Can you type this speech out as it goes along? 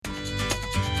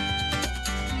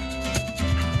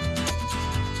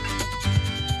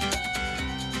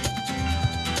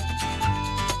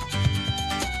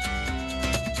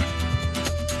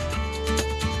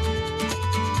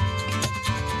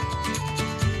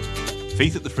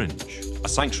Faith at the Fringe, a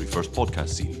Sanctuary First podcast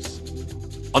series.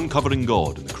 Uncovering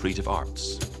God in the creative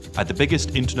arts. At the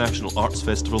biggest international arts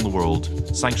festival in the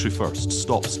world, Sanctuary First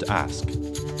stops to ask,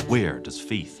 where does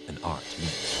faith and art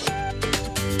meet?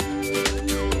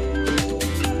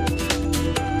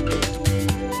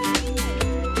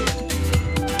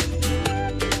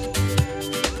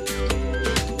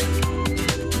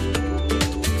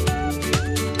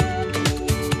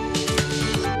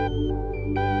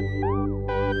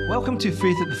 Welcome to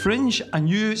Faith at the Fringe, a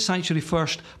new Sanctuary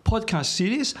First podcast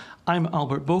series. I'm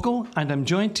Albert Bogle, and I'm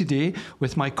joined today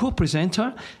with my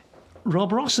co-presenter,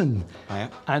 Rob Rawson.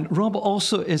 Hiya. And Rob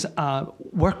also is a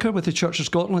worker with the Church of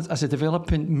Scotland as a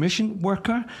developing mission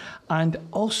worker, and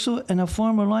also in a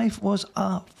former life was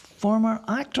a former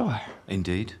actor.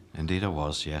 Indeed I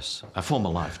was, yes. A former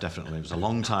life, definitely. It was a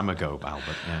long time ago,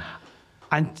 Albert, yeah.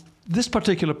 And this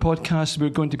particular podcast, we're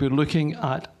going to be looking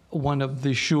at one of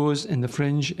the shows in the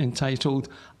Fringe entitled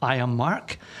I Am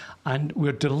Mark. And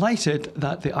we're delighted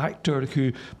that the actor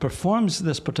who performs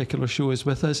this particular show is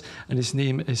with us, and his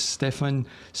name is Stephen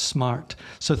Smart.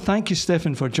 So thank you,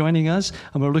 Stephen, for joining us,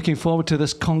 and we're looking forward to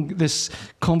this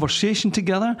conversation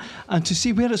together and to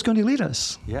see where it's going to lead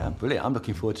us. Yeah, brilliant. I'm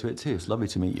looking forward to it too. It's lovely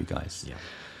to meet you guys. Yeah.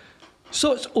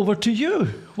 So it's over to you.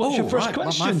 What's your first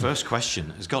question? Well, my first question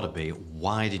has got to be,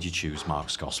 why did you choose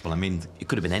Mark's Gospel? I mean, it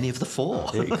could have been any of the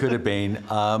four. It could have been.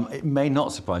 It may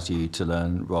not surprise you to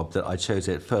learn, Rob, that I chose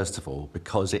it, first of all,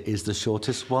 because it is the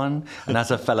shortest one. And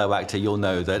as a fellow actor, you'll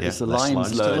know that it's the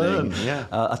lines learning. Yeah.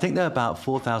 I think there are about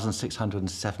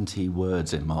 4,670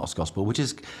 words in Mark's Gospel, which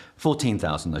is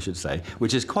 14,000, I should say,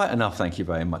 which is quite enough, thank you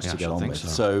very much, to get on with.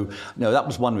 So, no, that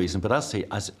was one reason. But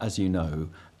as you know,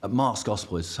 Mark's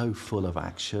Gospel is so full of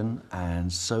action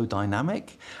and so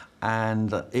dynamic,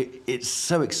 and it's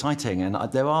so exciting. And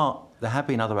there have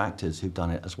been other actors who've done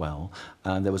it as well.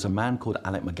 There was a man called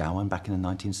Alec McGowan back in the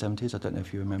 1970s. I don't know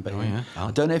if you remember him. Yeah.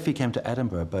 I don't know if he came to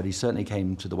Edinburgh, but he certainly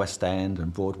came to the West End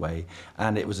and Broadway,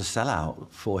 and it was a sellout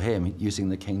for him using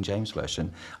the King James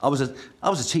Version. I was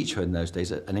a teacher in those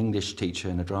days, an English teacher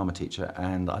and a drama teacher,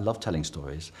 and I loved telling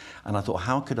stories. And I thought,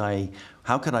 how could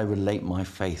I relate my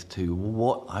faith to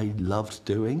what I loved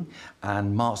doing?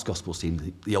 And Mark's Gospel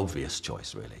seemed the obvious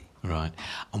choice, really. Right.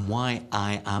 And why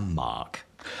I Am Mark?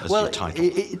 Well,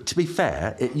 to be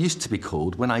fair, it used to be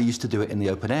called, when I used to do it in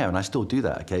the open air, and I still do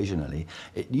that occasionally,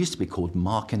 it used to be called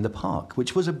Mark in the Park,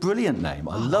 which was a brilliant name.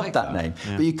 I loved that name.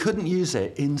 Yeah. But you couldn't use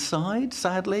it inside,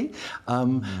 sadly.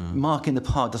 Mark in the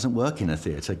Park doesn't work in a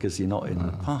theatre because you're not in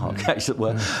the park,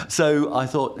 actually. So I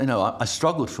thought, I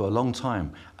struggled for a long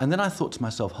time. And then I thought to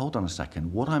myself, hold on a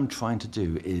second, what I'm trying to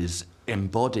do is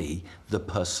embody the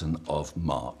person of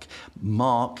Mark.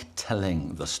 Mark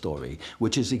telling the story,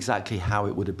 which is exactly how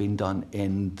it would have been done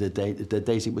in the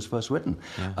days it was first written.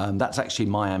 Yeah. That's actually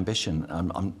my ambition.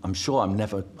 I'm sure I'm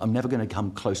never going to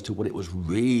come close to what it was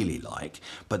really like,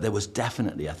 but there was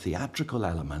definitely a theatrical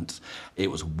element. It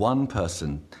was one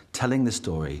person telling the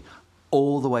story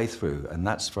all the way through, and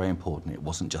that's very important. It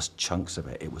wasn't just chunks of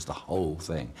it, it was the whole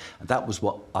thing. And that was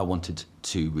what I wanted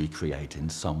to recreate in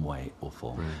some way or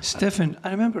form. Brilliant. Stephen,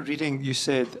 I remember reading you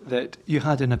said that you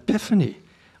had an epiphany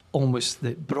almost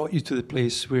that brought you to the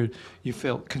place where you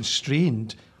felt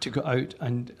constrained to go out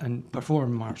and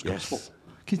perform Mark's Gospel.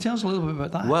 Can you tell us a little bit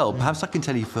about that? Well, perhaps I can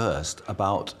tell you first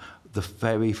about the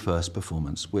very first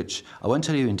performance, which I won't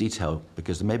tell you in detail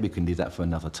because maybe we can leave that for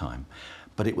another time.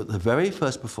 But the very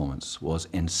first performance was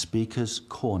in Speaker's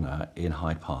Corner in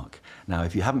Hyde Park. Now,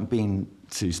 if you haven't been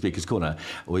to Speaker's Corner,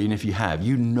 or even if you have,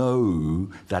 you know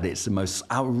that it's the most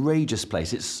outrageous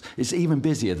place. It's even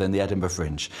busier than the Edinburgh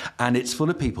Fringe. And it's full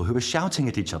of people who are shouting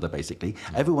at each other, basically.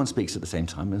 Everyone speaks at the same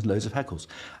time, and there's loads of heckles.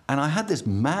 And I had this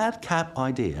madcap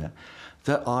idea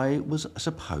that I was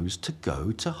supposed to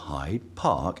go to Hyde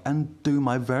Park and do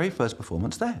my very first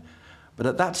performance there. But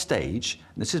at that stage,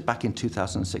 and this is back in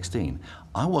 2016,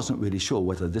 I wasn't really sure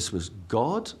whether this was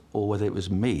God or whether it was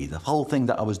me, the whole thing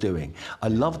that I was doing. I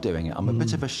love doing it. I'm a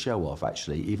bit of a show-off,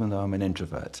 actually, even though I'm an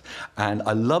introvert. And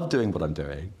I love doing what I'm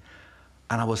doing.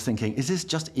 And I was thinking, is this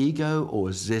just ego or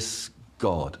is this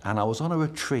God? And I was on a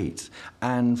retreat.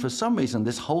 And for some reason,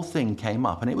 this whole thing came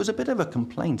up. And it was a bit of a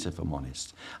complaint, if I'm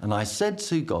honest. And I said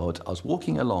to God, I was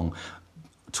walking along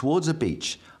towards a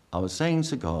beach. I was saying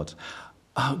to God,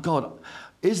 oh, God,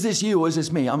 is this you or is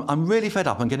this me? I'm really fed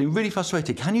up. I'm getting really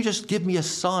frustrated. Can you just give me a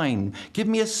sign? Give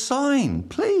me a sign,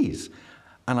 please.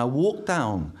 And I walked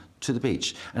down to the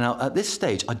beach. And at this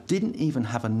stage, I didn't even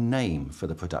have a name for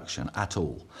the production at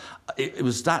all. It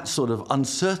was that sort of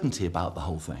uncertainty about the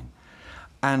whole thing.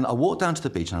 And I walked down to the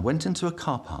beach and I went into a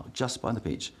car park just by the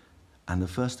beach. And the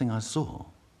first thing I saw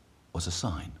was a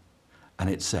sign. And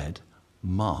it said,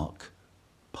 Mark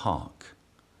Park?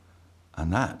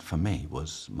 And that, for me,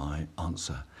 was my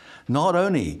answer. Not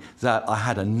only that I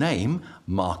had a name,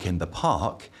 Mark in the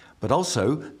Park, but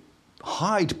also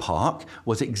Hyde Park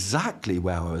was exactly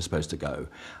where I was supposed to go.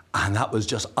 And that was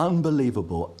just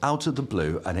unbelievable, out of the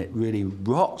blue, and it really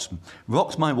rocked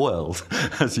my world,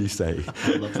 as you say.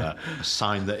 I love that. A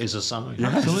sign that is a sign.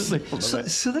 Yes. Absolutely.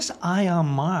 So this I am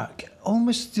Mark,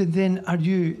 almost then, are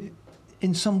you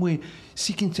in some way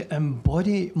seeking to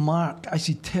embody Mark as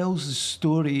he tells the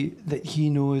story that he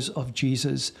knows of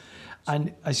Jesus?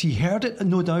 And as he heard it,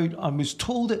 no doubt, and was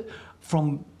told it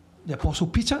from the Apostle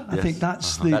Peter. I Yes. think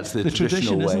that's That's the tradition,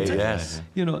 traditional way, isn't it? yes.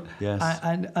 You know, Yes.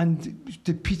 and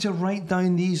did Peter write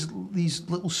down these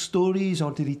little stories,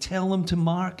 or did he tell them to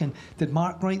Mark, and did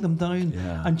Mark write them down?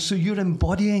 Yeah. And so you're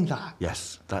embodying that.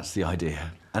 Yes, that's the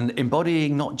idea. And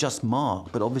embodying not just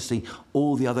Mark, but obviously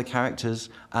all the other characters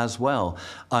as well.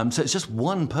 So it's just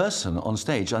one person on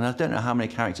stage, and I don't know how many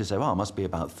characters there are. It must be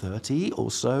about 30 or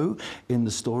so in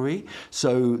the story.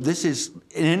 So this is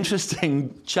an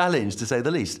interesting challenge, to say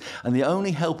the least. And the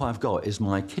only help I've got is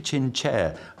my kitchen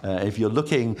chair. If you're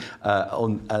looking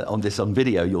on this on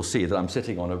video, you'll see that I'm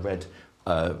sitting on a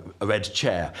red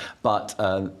chair, but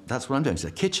that's what I'm doing. It's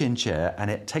a kitchen chair,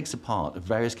 and it takes apart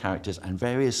various characters and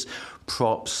various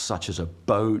props, such as a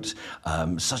boat,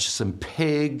 such as some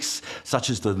pigs, such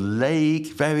as the lake,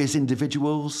 various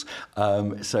individuals.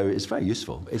 So it's very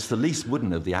useful. It's the least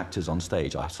wooden of the actors on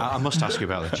stage, I say. I must ask you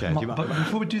about the chair. Do you But mind?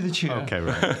 before we do the chair, Okay,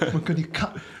 right. we're going to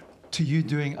cut to you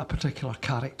doing a particular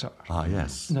character. Ah,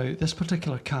 yes. Now, this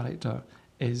particular character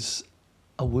is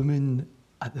a woman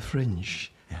at the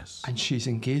fringe. Yes. And she's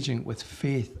engaging with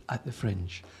faith at the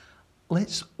fringe.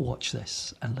 Let's watch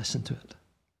this and listen to it.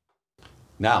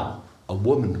 Now, a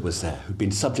woman was there who'd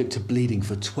been subject to bleeding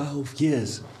for 12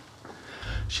 years.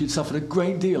 She'd suffered a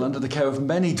great deal under the care of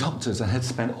many doctors and had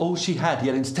spent all she had,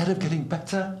 yet instead of getting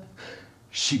better,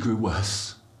 she grew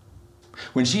worse.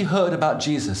 When she heard about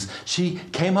Jesus, she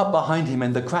came up behind him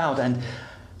in the crowd and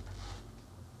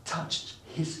touched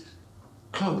his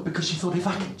cloak, because she thought, if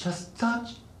I could just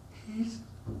touch his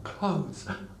clothes,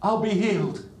 I'll be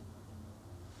healed.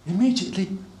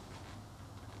 Immediately,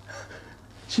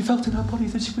 she felt in her body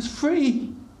that she was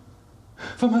free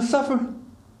from her suffering.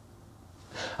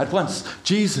 At once,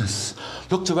 Jesus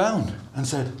looked around and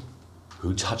said,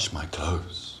 "Who touched my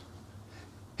clothes?"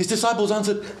 His disciples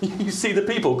answered, "You see the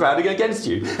people crowding against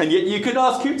you, and yet you can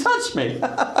ask, 'Who touched me?'"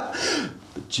 But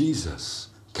Jesus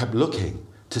kept looking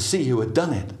to see who had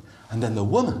done it. And then the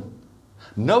woman,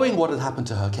 knowing what had happened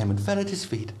to her, came and fell at his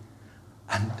feet.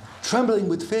 And trembling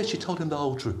with fear, she told him the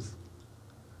whole truth.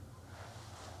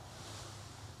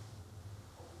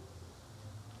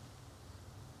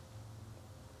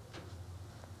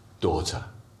 "Daughter,"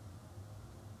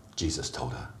 Jesus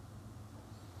told her,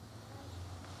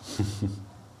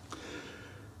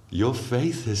 "your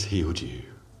faith has healed you.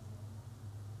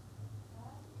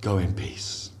 Go in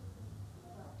peace.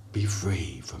 Be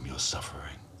free from your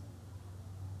suffering."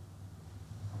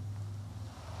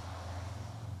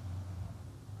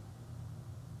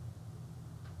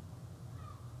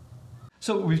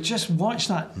 So we've just watched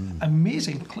that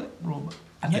amazing clip, Rob,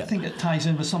 and I think it ties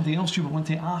in with something else you want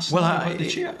to ask about the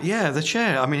chair. Yeah, the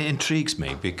chair. I mean, it intrigues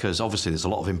me because obviously there's a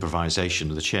lot of improvisation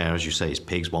of the chair. As you say, it's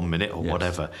pigs 1 minute or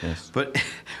whatever. Yes. But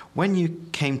when you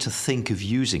came to think of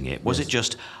using it, was it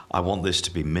just, I want this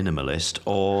to be minimalist,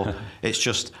 or it's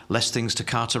just less things to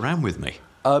cart around with me?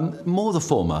 More the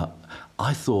former.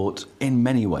 I thought, in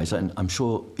many ways, and I'm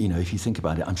sure, if you think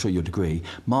about it, I'm sure you'd agree,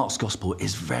 Mark's Gospel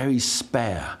is very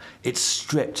spare. It's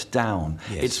stripped down.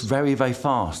 Yes. It's very, very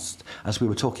fast, as we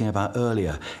were talking about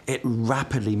earlier. It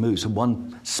rapidly moves from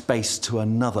one space to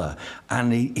another,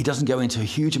 and he doesn't go into a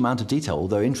huge amount of detail,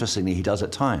 although, interestingly, he does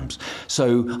at times.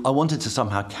 So I wanted to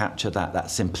somehow capture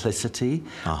that simplicity,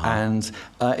 and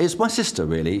it's my sister,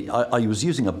 really. I was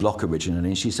using a block originally,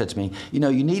 and she said to me, you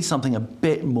need something a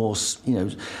bit more,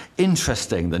 interesting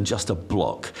than just a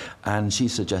block. And she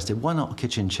suggested, why not a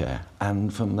kitchen chair?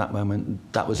 And from that moment,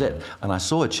 that was it. And I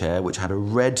saw a chair which had a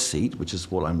red seat, which is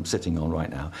what I'm sitting on right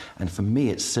now. And for me,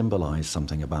 it symbolized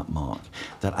something about Mark,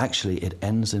 that actually it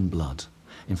ends in blood.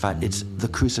 In fact, it's the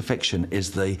crucifixion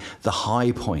is the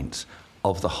high point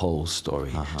of the whole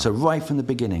story. So right from the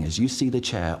beginning, as you see the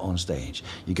chair on stage,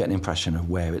 you get an impression of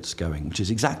where it's going, which is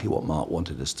exactly what Mark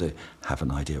wanted us to have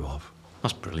an idea of.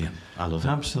 That's brilliant. I love it.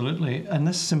 Absolutely. And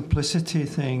this simplicity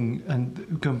thing,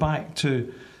 and going back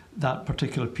to that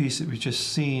particular piece that we've just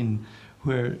seen,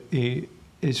 where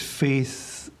is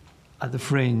faith at the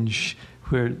fringe,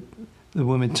 where the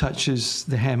woman touches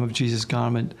the hem of Jesus'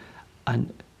 garment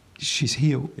and she's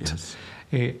healed. Yes.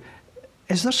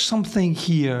 is there something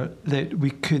here that we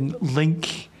can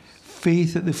link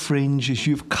Faith at the Fringe as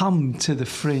you've come to the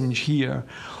Fringe here?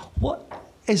 What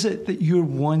is it that you're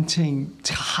wanting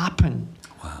to happen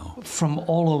from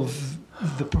all of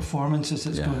the performances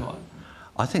that's going on?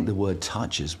 I think the word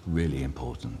touch is really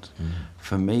important.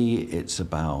 For me, it's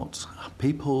about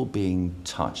people being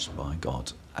touched by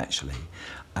God, actually.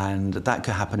 And that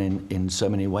could happen in so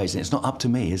many ways. And it's not up to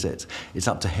me, is it? It's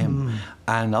up to him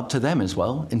and up to them as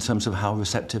well, in terms of how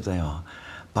receptive they are.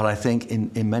 But I think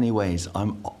in many ways,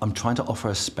 I'm trying to offer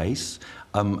a space.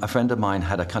 A friend of mine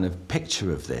had a kind of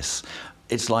picture of this.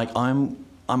 It's like I'm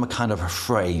a kind of a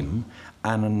frame,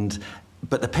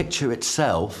 but the picture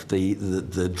itself,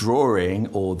 the drawing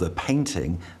or the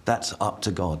painting, that's up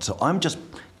to God. So I'm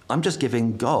just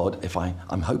giving God,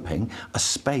 I'm hoping, a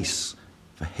space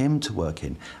for him to work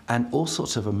in. And all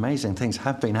sorts of amazing things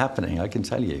have been happening, I can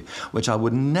tell you, which I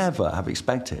would never have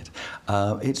expected.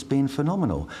 It's been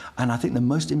phenomenal. And I think the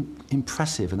most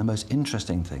impressive and the most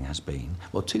interesting thing has been,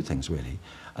 well, two things really,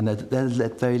 and they're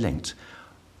very linked.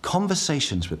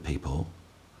 Conversations with people,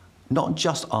 not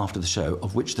just after the show,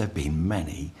 of which there have been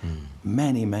many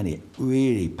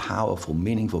really powerful,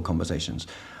 meaningful conversations.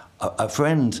 A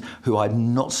friend who I'd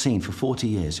not seen for 40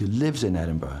 years, who lives in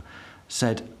Edinburgh,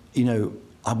 said,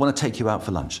 I want to take you out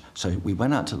for lunch. So we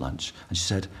went out to lunch, and she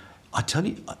said, I tell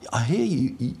you, I hear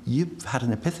you've had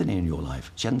an epiphany in your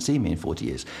life. She hadn't seen me in 40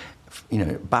 years.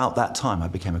 About that time I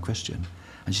became a Christian.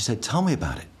 And she said, tell me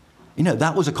about it.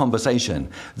 That was a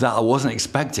conversation that I wasn't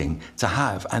expecting to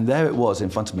have. And there it was in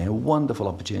front of me, a wonderful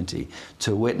opportunity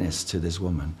to witness to this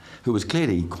woman who was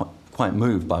clearly quite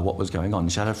moved by what was going on.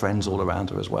 She had her friends all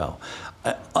around her as well.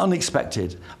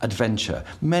 Unexpected adventure,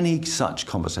 many such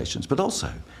conversations, but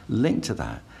also linked to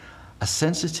that, a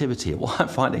sensitivity. What I'm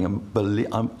finding,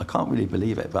 I can't really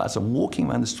believe it, but as I'm walking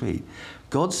around the street,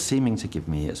 God's seeming to give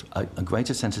me a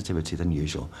greater sensitivity than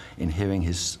usual in hearing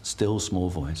his still small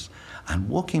voice. And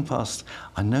walking past,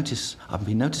 I've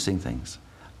been noticing things.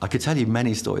 I could tell you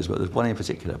many stories, but there's one in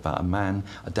particular about a man,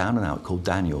 a down and out called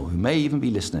Daniel, who may even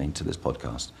be listening to this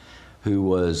podcast, who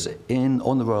was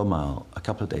on the Royal Mile a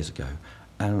couple of days ago.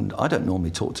 And I don't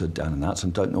normally talk to down and outs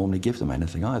and don't normally give them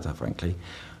anything either, frankly.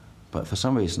 But for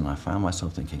some reason, I found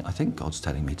myself thinking, I think God's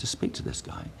telling me to speak to this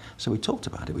guy. So we talked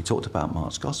about it. We talked about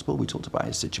Mark's gospel. We talked about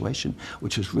his situation,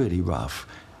 which was really rough.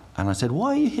 And I said,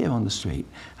 why are you here on the street?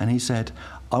 And he said,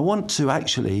 I want to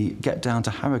actually get down to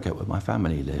Harrogate where my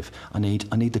family live. I need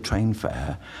the train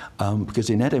fare because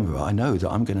in Edinburgh I know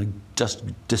that I'm going to just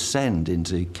descend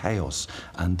into chaos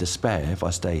and despair if I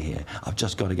stay here. I've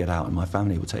just got to get out and my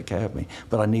family will take care of me.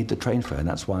 But I need the train fare and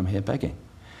that's why I'm here begging.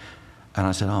 And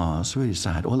I said, that's really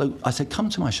sad. Well, I said, come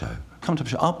to my show.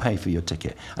 I'll pay for your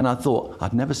ticket. And I thought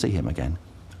I'd never see him again.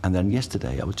 And then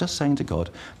yesterday, I was just saying to God,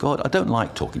 I don't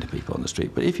like talking to people on the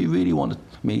street, but if you really want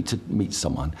me to meet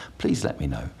someone, please let me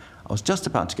know. I was just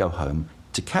about to go home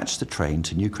to catch the train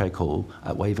to New Craig Hall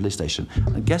at Waverley Station.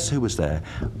 And guess who was there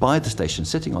by the station,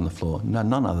 sitting on the floor?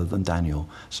 None other than Daniel.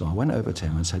 So I went over to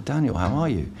him and said, Daniel, how are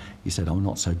you? He said, I'm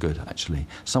not so good, actually.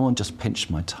 Someone just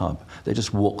pinched my tub. They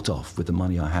just walked off with the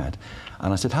money I had.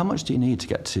 And I said, how much do you need to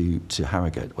get to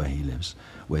Harrogate, where he lives,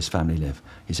 where his family live?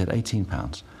 He said,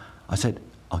 £18. I said,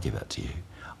 I'll give that to you.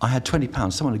 I had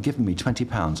 £20. Someone had given me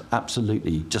 £20,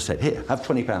 absolutely, just said, here, have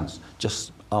 £20,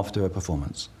 just after a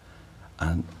performance.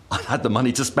 And I had the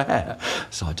money to spare.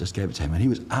 So I just gave it to him. And he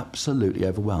was absolutely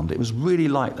overwhelmed. It was really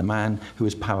like the man who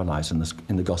was paralyzed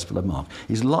in the Gospel of Mark.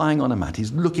 He's lying on a mat.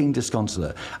 He's looking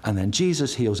disconsolate. And then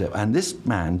Jesus heals him. And this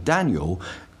man, Daniel,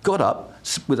 got up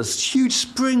with a huge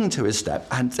spring to his step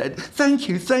and said, thank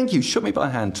you, shook me by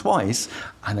the hand twice,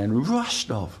 and then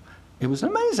rushed off. It was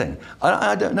amazing.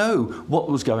 I don't know what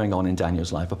was going on in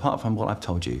Daniel's life, apart from what I've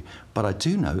told you. But I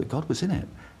do know that God was in it,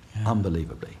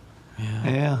 unbelievably.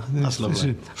 Yeah, that's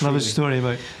lovely. Love a story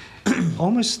about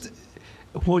almost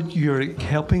what you're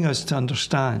helping us to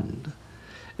understand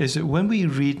is that when we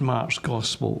read Mark's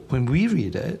Gospel, when we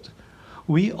read it,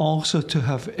 we also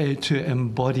to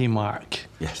embody Mark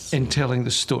in telling the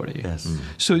story. Yes.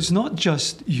 So it's not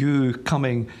just you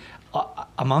coming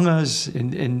among us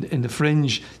in the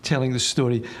Fringe telling the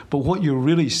story, but what you're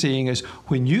really saying is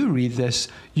when you read this,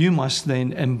 you must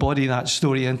then embody that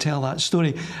story and tell that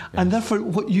story. Yes. And therefore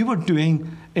what you were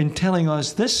doing in telling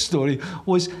us this story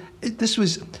was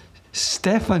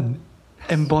Stefan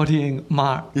embodying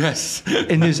Mark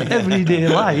in his everyday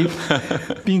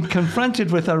life, being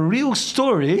confronted with a real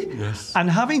story and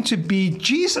having to be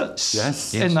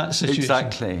Jesus in that situation.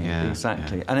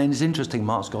 Exactly. And it's interesting,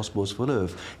 Mark's Gospel is full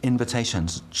of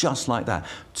invitations just like that,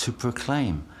 to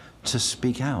proclaim, to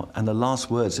speak out. And the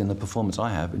last words in the performance I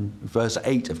have, in verse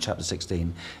 8 of chapter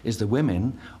 16, is the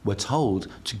women were told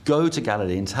to go to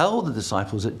Galilee and tell the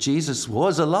disciples that Jesus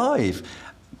was alive.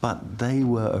 But they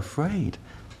were afraid,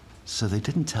 so they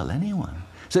didn't tell anyone.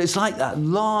 So it's like that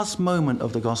last moment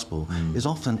of the gospel is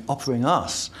often offering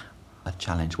us a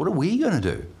challenge. What are we going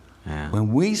to do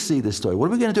when we see this story? What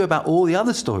are we going to do about all the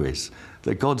other stories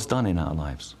that God's done in our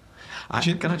lives?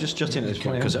 Can I just jut in at this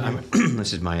point? Because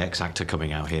this is my ex-actor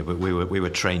coming out here, but we were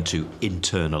trained to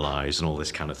internalise and all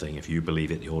this kind of thing. If you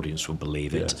believe it, the audience will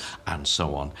believe it, and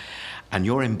so on. And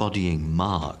you're embodying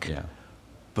Mark. Yeah.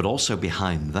 But also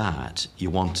behind that, you're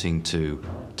wanting to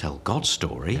tell God's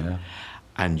story,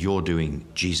 and you're doing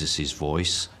Jesus'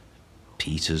 voice,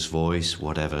 Peter's voice,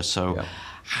 whatever. So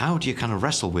how do you kind of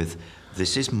wrestle with,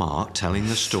 this is Mark telling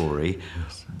the story,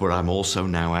 but I'm also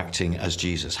now acting as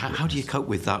Jesus? How do you cope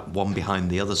with that one behind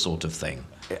the other sort of thing?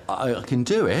 I can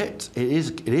do it.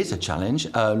 It is a challenge.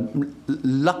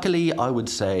 Luckily, I would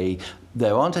say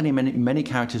there aren't many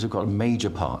characters who've got major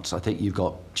parts. I think you've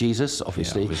got Jesus,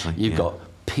 obviously. You've got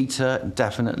Peter,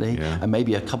 definitely, and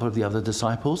maybe a couple of the other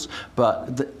disciples,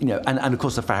 but and of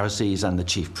course the Pharisees and the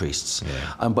chief priests.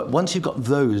 But once you've got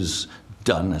those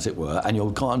done, as it were, and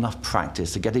you've got enough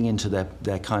practice to getting into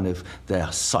their kind of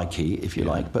their psyche, if you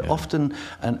like. But often,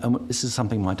 and this is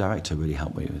something my director really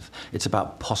helped me with, it's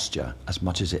about posture as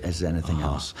much as it is anything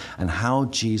else, and how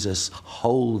Jesus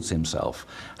holds himself,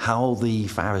 how the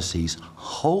Pharisees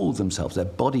hold themselves, their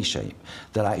body shape,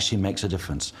 that actually makes a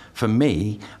difference for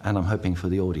me, and I'm hoping for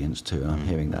the audience too, and I'm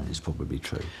hearing that is probably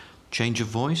true. Change of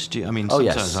voice?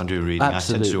 Sometimes I do reading. Absolutely. I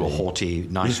tend to do a haughty,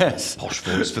 nice, posh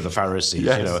voice for the Pharisees,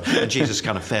 and Jesus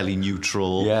kind of fairly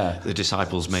neutral. The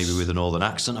disciples maybe with a northern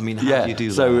accent. How do you do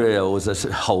that? So it was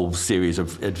a whole series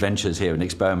of adventures here and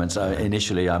experiments.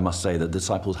 Initially, I must say that the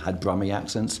disciples had Brummie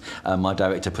accents. My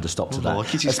director put a stop to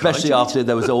that, especially after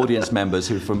there was audience members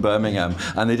who were from Birmingham,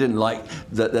 and they didn't like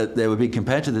that they were being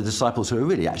compared to the disciples, who were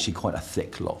really actually quite a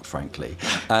thick lot, frankly.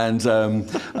 And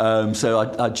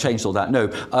so I changed all that. No.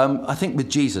 I think with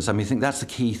Jesus, I think that's the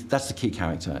key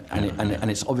character,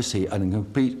 and it's obviously a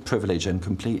complete privilege and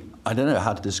complete. I don't know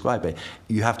how to describe it.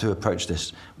 You have to approach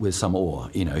this with some awe.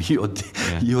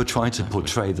 You're trying to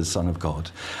portray the Son of God,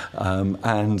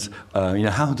 and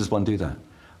how does one do that?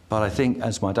 But I think,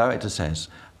 as my director says,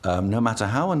 no matter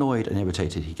how annoyed and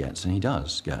irritated he gets, and he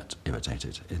does get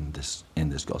irritated in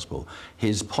this gospel,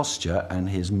 his posture and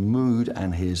his mood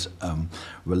and his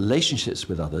relationships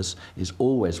with others is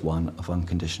always one of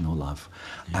unconditional love.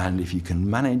 And if you can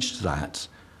manage that,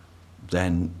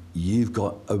 then you've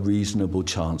got a reasonable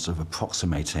chance of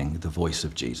approximating the voice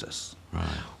of Jesus. Right.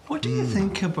 What do you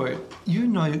think about, you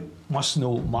now must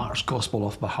know Mark's Gospel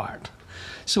off by heart.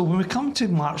 So when we come to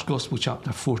Mark's Gospel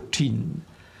chapter 14,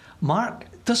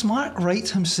 does Mark write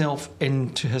himself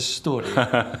into his story?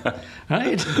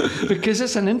 Right? Because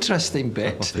it's an interesting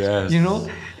bit. Yes.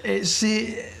 It's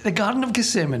the Garden of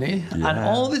Gethsemane, and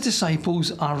all the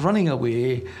disciples are running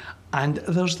away, and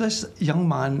there's this young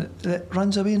man that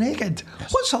runs away naked.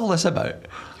 Yes. What's all this about?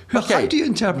 How do you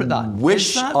interpret that? I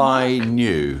wish I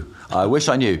knew.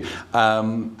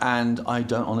 And I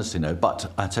don't honestly know. But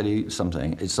I tell you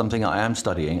something. It's something I am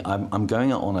studying. I'm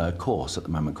going on a course at the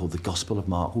moment called the Gospel of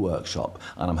Mark Workshop.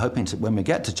 And I'm hoping when we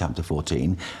get to chapter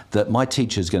 14, that my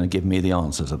teacher's going to give me the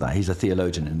answers to that. He's a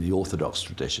theologian in the Orthodox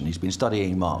tradition. He's been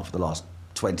studying Mark for the last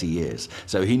 20 years.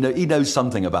 So he knows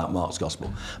something about Mark's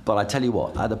Gospel. But I tell you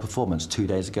what, I had a performance 2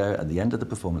 days ago. At the end of the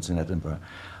performance in Edinburgh,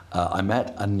 I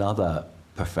met another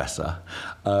professor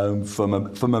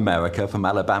from America, from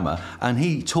Alabama, and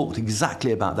he talked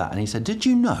exactly about that. And he said, did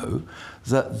you know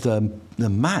that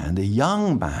the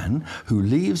young man who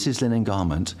leaves his linen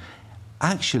garment,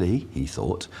 actually, he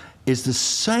thought, is the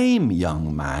same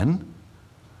young man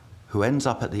who ends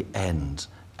up at the end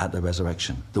at the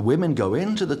resurrection. The women go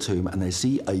into the tomb and they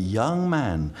see a young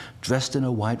man dressed in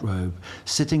a white robe,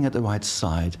 sitting at the right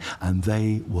side, and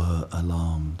they were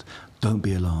alarmed. Don't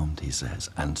be alarmed, he says,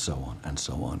 and so on, and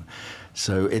so on.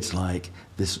 So it's like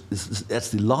that's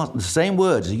the same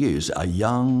words are used, a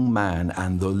young man,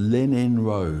 and the linen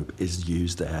robe is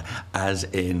used there, as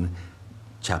in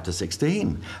chapter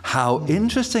 16. How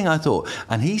interesting, I thought.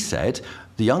 And he said,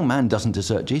 the young man doesn't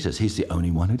desert Jesus. He's the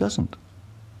only one who doesn't.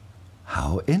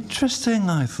 How interesting,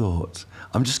 I thought.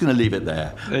 I'm just going to leave it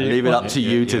there. Leave it up to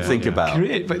you to think about.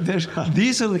 Great, but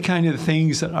these are the kind of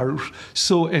things that are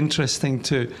so interesting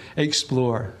to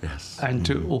explore and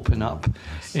to open up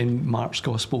in Mark's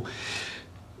Gospel.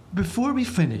 Before we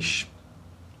finish,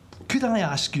 could I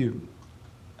ask you,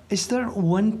 is there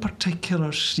one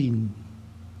particular scene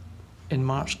in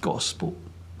Mark's Gospel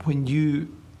when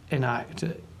you enact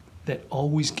it that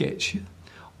always gets you?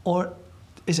 Or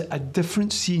is it a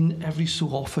different scene every so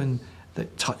often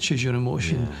that touches your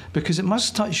emotion? Yeah. Because it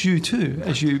must touch you too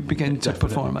as you begin to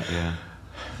perform it. Yeah.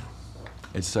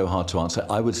 It's so hard to answer.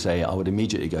 I would say I would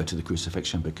immediately go to the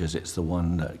crucifixion because it's the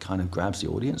one that kind of grabs the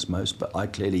audience most. But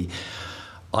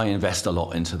I invest a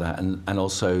lot into that. And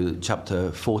also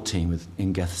chapter 14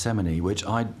 in Gethsemane, which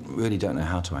I really don't know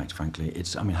how to act, frankly.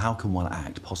 How can one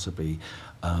act possibly?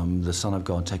 The Son of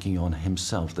God taking on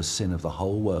himself the sin of the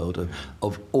whole world,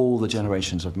 of all the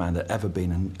generations of man that ever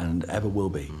been and ever will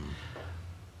be.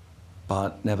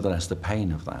 But nevertheless, the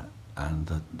pain of that and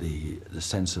the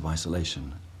sense of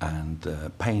isolation and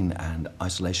the pain and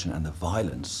isolation and the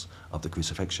violence of the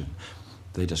crucifixion,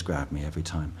 they just grab me every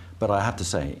time. But I have to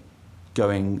say,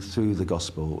 going through the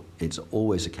gospel, it's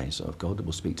always a case of God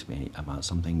will speak to me about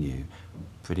something new.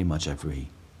 Pretty much every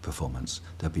performance,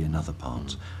 there'll be another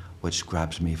part which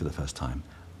grabs me for the first time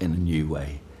in a new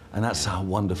way. And that's how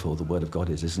wonderful the Word of God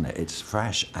is, isn't it? It's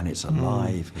fresh and it's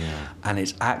alive and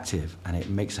it's active and it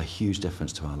makes a huge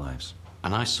difference to our lives.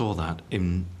 And I saw that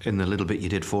in the little bit you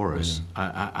did for us.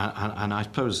 And I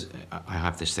suppose I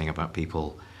have this thing about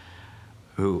people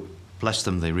who, bless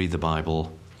them, they read the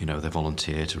Bible, they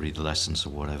volunteer to read the lessons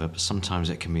or whatever, but sometimes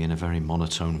it can be in a very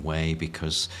monotone way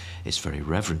because it's very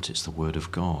reverent, it's the Word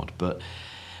of God. But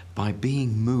by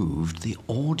being moved, the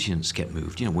audience get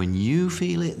moved. When you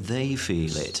feel it, they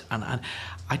feel it. And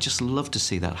I just love to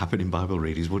see that happen in Bible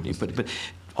readings, wouldn't you? But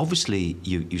obviously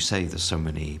you say there's so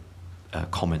many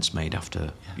comments made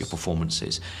after your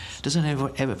performances. Does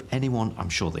anyone, I'm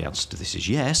sure the answer to this is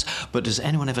yes, but does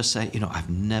anyone ever say, I've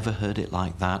never heard it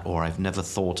like that, or I've never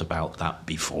thought about that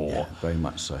before? Yeah, very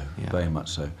much so, very much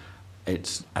so.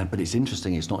 But it's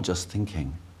interesting, it's not just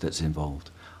thinking that's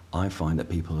involved. I find that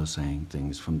people are saying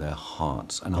things from their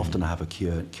hearts, and often I have a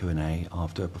Q&A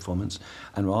after a performance,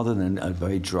 and rather than a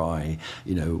very dry,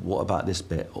 what about this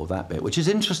bit or that bit, which is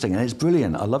interesting and it's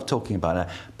brilliant. I love talking about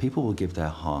it. People will give their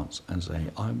hearts and say,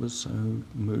 I was so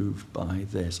moved by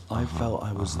this. I felt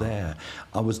I was there.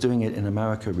 I was doing it in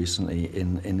America recently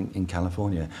in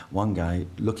California. One guy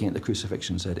looking at the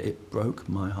crucifixion said, it broke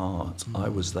my heart. I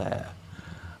was there.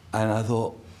 And I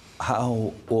thought,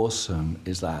 how awesome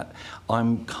is that?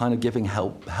 I'm kind of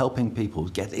helping people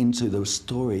get into the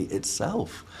story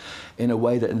itself in a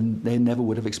way that they never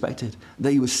would have expected.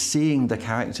 They were seeing the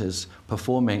characters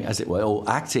performing, as it were, or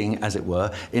acting, as it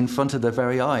were, in front of their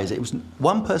very eyes. It was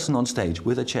one person on stage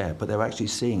with a chair, but they were actually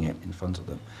seeing it in front of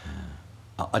them.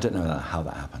 I don't know how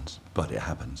that happens, but it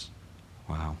happens.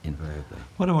 Wow. Invariably.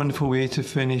 What a wonderful way to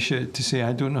finish it, to say,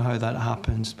 I don't know how that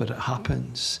happens, but it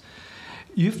happens.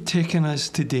 You've taken us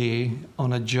today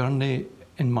on a journey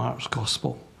in Mark's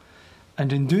Gospel.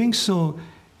 And in doing so,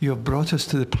 you have brought us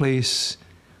to the place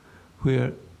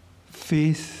where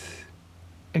faith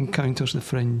encounters the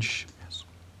fringe. Yes.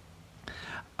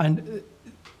 And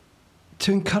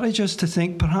to encourage us to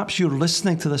think, perhaps you're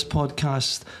listening to this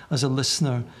podcast as a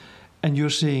listener and you're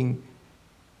saying,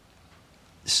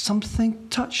 something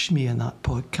touched me in that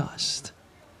podcast.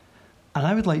 And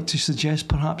I would like to suggest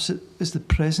perhaps it is the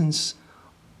presence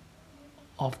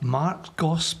of Mark's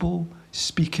Gospel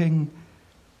speaking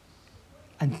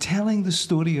and telling the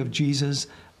story of Jesus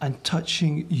and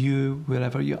touching you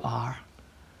wherever you are.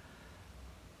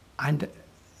 And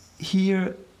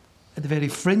here at the very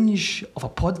fringe of a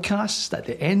podcast, at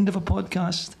the end of a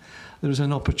podcast, there is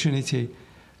an opportunity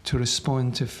to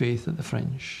respond to faith at the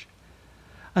fringe.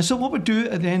 And so what we do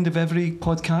at the end of every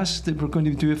podcast that we're going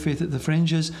to do at Faith at the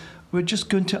Fringe is we're just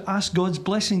going to ask God's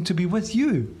blessing to be with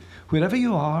you, wherever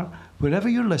you are, wherever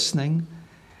you're listening,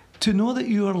 to know that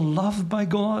you are loved by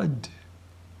God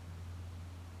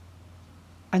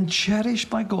and cherished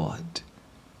by God,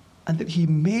 and that He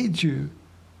made you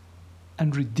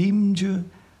and redeemed you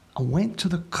and went to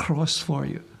the cross for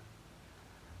you.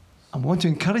 I want to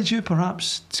encourage you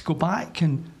perhaps to go back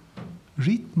and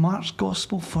read Mark's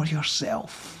Gospel for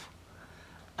yourself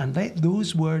and let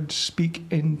those words speak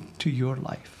into your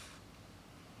life.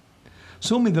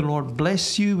 So may the Lord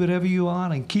bless you wherever you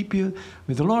are and keep you.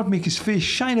 May the Lord make His face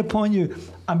shine upon you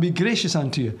and be gracious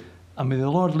unto you. And may the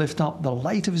Lord lift up the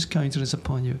light of His countenance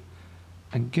upon you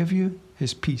and give you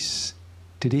His peace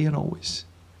today and always.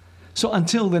 So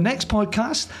until the next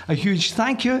podcast, a huge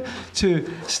thank you to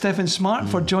Stephen Smart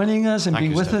for joining us and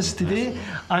being with us today.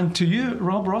 And to you,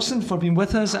 Rob Rawson, for being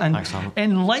with us and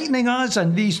enlightening us,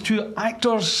 and these two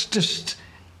actors just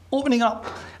opening up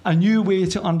a new way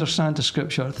to understand the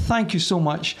Scripture. Thank you so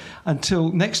much. Until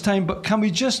next time. But can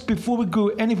we just, before we go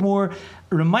any more,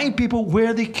 remind people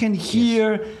where they can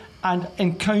hear and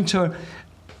encounter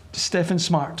Stephen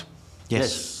Smart?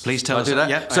 Yes. Please tell I'll us. do that.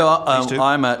 Yeah, So please do.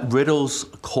 I'm at Riddle's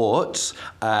Court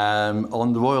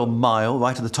on the Royal Mile,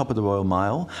 right at the top of the Royal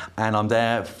Mile, and I'm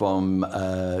there from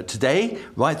today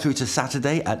right through to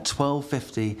Saturday at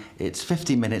 12:50. It's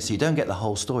 50 minutes. So you don't get the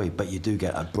whole story, but you do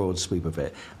get a broad sweep of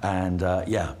it. And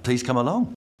please come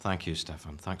along. Thank you,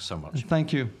 Stefan. Thanks so much.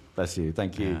 Thank you. Bless you.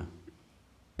 Thank you.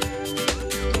 Yeah.